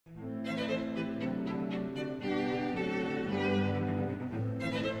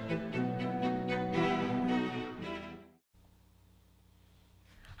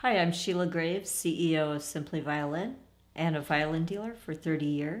Hi, I'm Sheila Graves, CEO of Simply Violin and a violin dealer for 30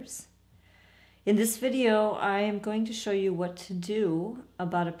 years. In this video, I am going to show you what to do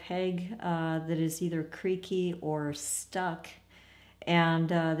about a peg that is either creaky or stuck. And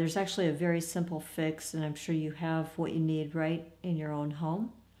there's actually a very simple fix, and I'm sure you have what you need right in your own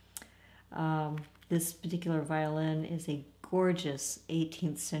home. This particular violin is a gorgeous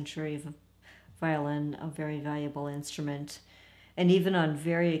 18th century violin, a very valuable instrument. And even on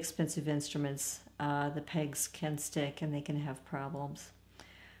very expensive instruments, the pegs can stick and they can have problems.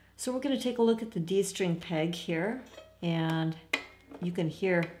 So we're going to take a look at the D string peg here, and you can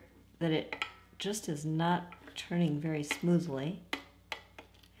hear that it just is not turning very smoothly,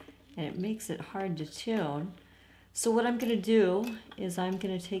 and it makes it hard to tune. So what I'm going to do is I'm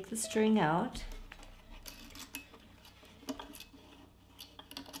going to take the string out,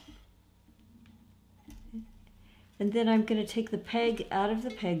 and then I'm going to take the peg out of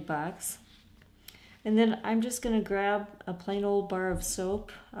the peg box, and then I'm just going to grab a plain old bar of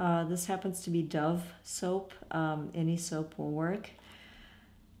soap. This happens to be Dove soap. Any soap will work.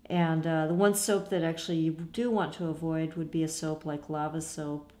 And the one soap that actually you do want to avoid would be a soap like lava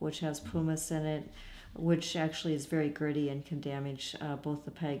soap, which has pumice in it, which actually is very gritty and can damage both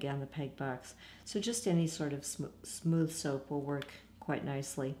the peg and the peg box. So just any sort of smooth soap will work quite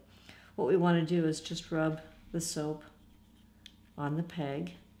nicely. What we want to do is just rub the soap on the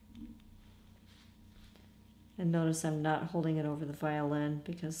peg. And notice I'm not holding it over the violin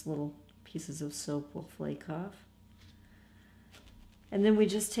because little pieces of soap will flake off. And then we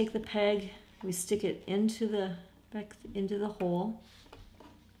just take the peg, we stick it back into the hole,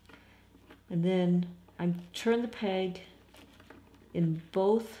 and then I turn the peg in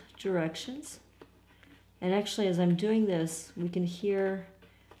both directions. And actually, as I'm doing this, we can hear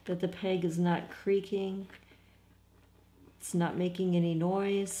that the peg is not creaking, it's not making any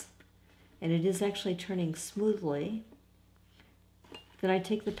noise, and it is actually turning smoothly. Then I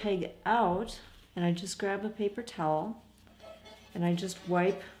take the peg out and I just grab a paper towel and I just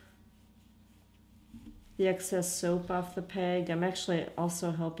wipe the excess soap off the peg. I'm actually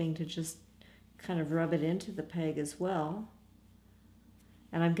also helping to just kind of rub it into the peg as well.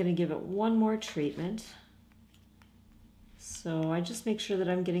 And I'm going to give it one more treatment. So I just make sure that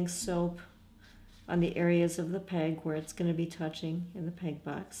I'm getting soap on the areas of the peg where it's going to be touching in the peg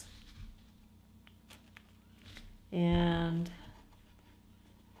box. And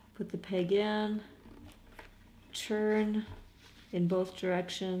put the peg in, turn in both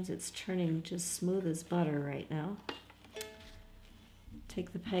directions. It's turning just smooth as butter right now.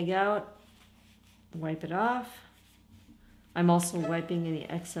 Take the peg out, wipe it off. I'm also wiping any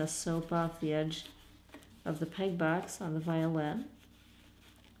excess soap off the edge of the peg box on the violin.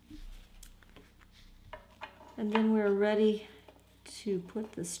 And then we're ready to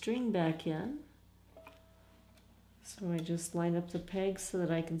put the string back in. So I just line up the peg so that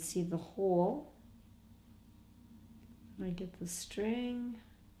I can see the hole. I get the string,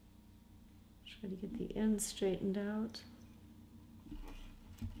 try to get the end straightened out.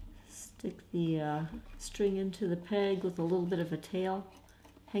 Stick the string into the peg with a little bit of a tail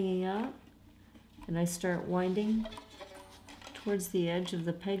hanging out. And I start winding towards the edge of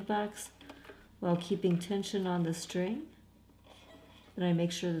the peg box while keeping tension on the string. And I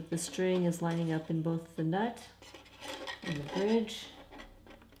make sure that the string is lining up in both the nut and the bridge.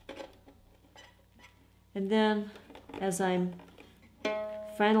 And then as I'm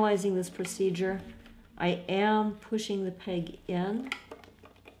finalizing this procedure, I am pushing the peg in.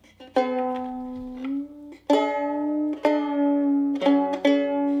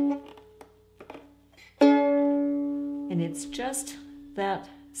 And it's just that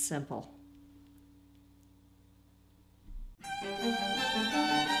simple.